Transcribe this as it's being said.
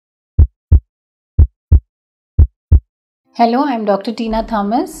Hello, I'm Dr. Teena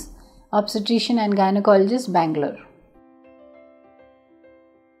Thomas, obstetrician and gynecologist, Bangalore.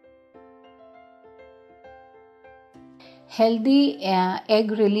 Healthy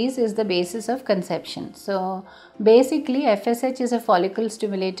egg release is the basis of conception. So basically FSH is a follicle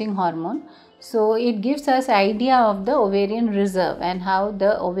stimulating hormone. So it gives us idea of the ovarian reserve and how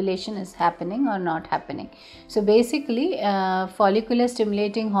the ovulation is happening or not happening. So basically follicular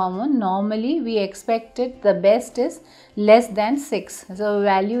stimulating hormone, normally we expect it, the best is less than 6. So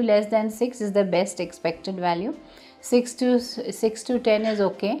value less than 6 is the best expected value. 6 to 10 is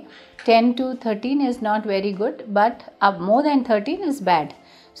okay. 10 to 13 is not very good, but more than 13 is bad.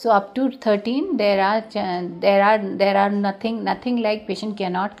 So up to 13 there are nothing like patient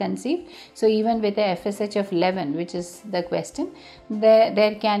cannot conceive. So even with a FSH of 11, which is the question,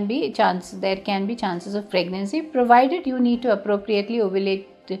 there can be chances of pregnancy, provided you need to appropriately ovulate.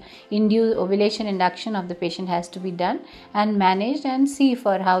 Ovulation induction of the patient has to be done and managed, and see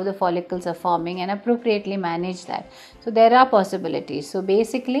for how the follicles are forming and appropriately manage that. So there are possibilities. So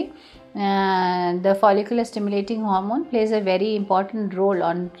basically the follicular stimulating hormone plays a very important role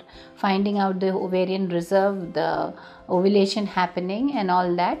on finding out the ovarian reserve, the ovulation happening, and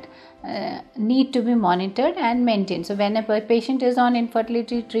all that need to be monitored and maintained. So when a patient is on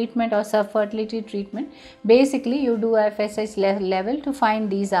infertility treatment or subfertility treatment, basically you do a FSH level to find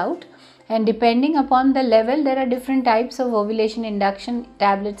these out, and depending upon the level there are different types of ovulation induction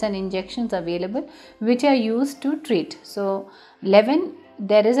tablets and injections available which are used to treat. So 11,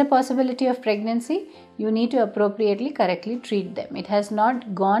 there is a possibility of pregnancy, you need to appropriately correctly treat them. It has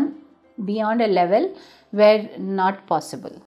not gone beyond a level where not possible.